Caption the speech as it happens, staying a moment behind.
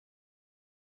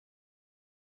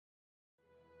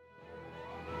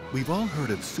We've all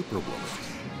heard of Superwoman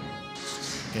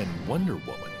and Wonder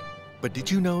Woman, but did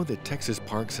you know that Texas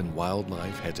Parks and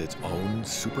Wildlife has its own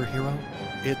superhero?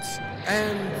 It's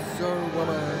Answer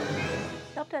Woman.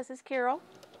 Help desk, this is Carol.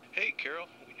 Hey, Carol.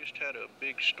 We just had a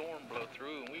big storm blow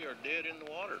through and we are dead in the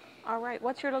water. All right,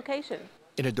 what's your location?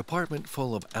 In a department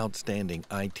full of outstanding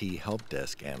IT help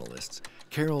desk analysts,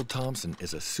 Carol Thompson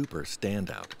is a super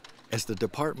standout. As the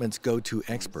department's go-to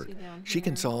expert, she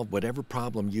can solve whatever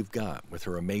problem you've got with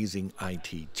her amazing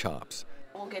IT chops.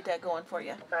 We'll get that going for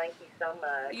you. Thank you so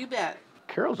much. You bet.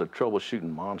 Carol's a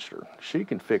troubleshooting monster. She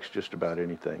can fix just about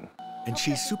anything. And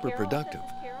she's super productive,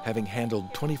 having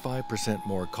handled 25%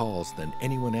 more calls than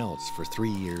anyone else for 3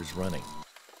 years running.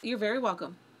 You're very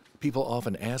welcome. People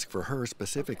often ask for her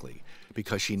specifically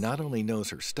because she not only knows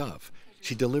her stuff,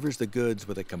 she delivers the goods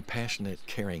with a compassionate,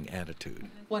 caring attitude.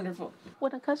 Wonderful.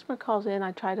 When a customer calls in,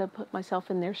 I try to put myself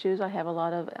in their shoes. I have a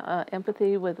lot of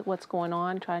empathy with what's going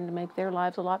on, trying to make their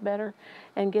lives a lot better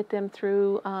and get them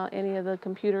through any of the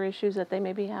computer issues that they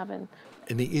may be having.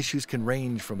 And the issues can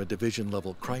range from a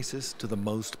division-level crisis to the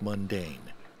most mundane.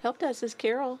 Help desk, this is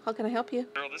Carol. How can I help you?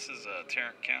 Carol, this is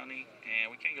Tarrant County, and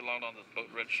we can't get logged on to the boat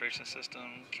registration system.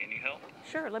 Can you help?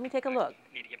 Sure, let me take a look.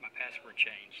 I need to get my password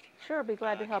changed. Sure, be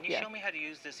glad to help you. Can you show me how to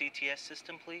use this ETS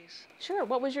system, please? Sure,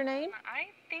 what was your name? I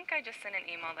think I just sent an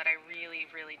email that I really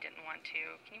didn't want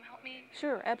to. Can you help me?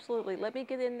 Sure, absolutely. Let me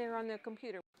get in there on their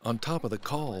computer. On top of the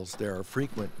calls, there are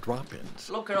frequent drop-ins.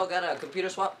 Hello, Carol. Got a computer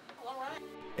swap?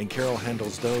 And Carol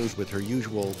handles those with her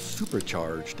usual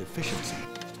supercharged efficiency.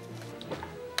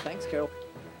 Thanks, Carol.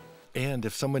 And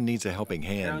if someone needs a helping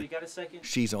hand, Carol, you got a second?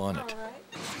 she's on it,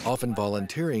 often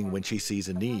volunteering when she sees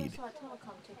a need.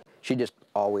 She just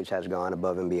always has gone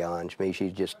above and beyond. To me,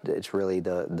 it's really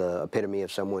the epitome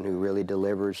of someone who really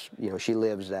delivers. You know, she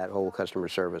lives that whole customer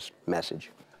service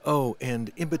message. Oh,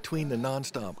 and in between the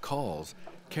nonstop calls,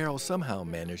 Carol somehow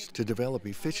managed to develop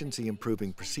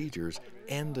efficiency-improving procedures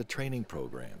and a training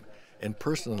program, and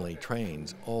personally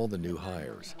trains all the new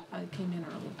hires. I came in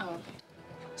early. Oh, okay.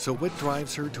 So what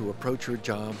drives her to approach her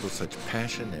job with such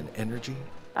passion and energy?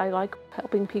 I like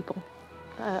helping people.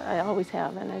 I always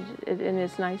have, and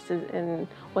it's nice in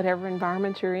whatever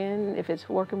environment you're in, if it's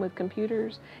working with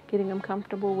computers, getting them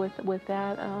comfortable with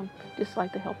that, just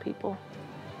like to help people.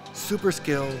 Super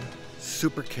skilled,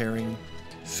 super caring,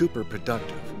 super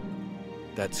productive.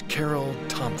 That's Carol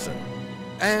Thompson.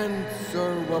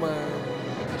 Answer Woman.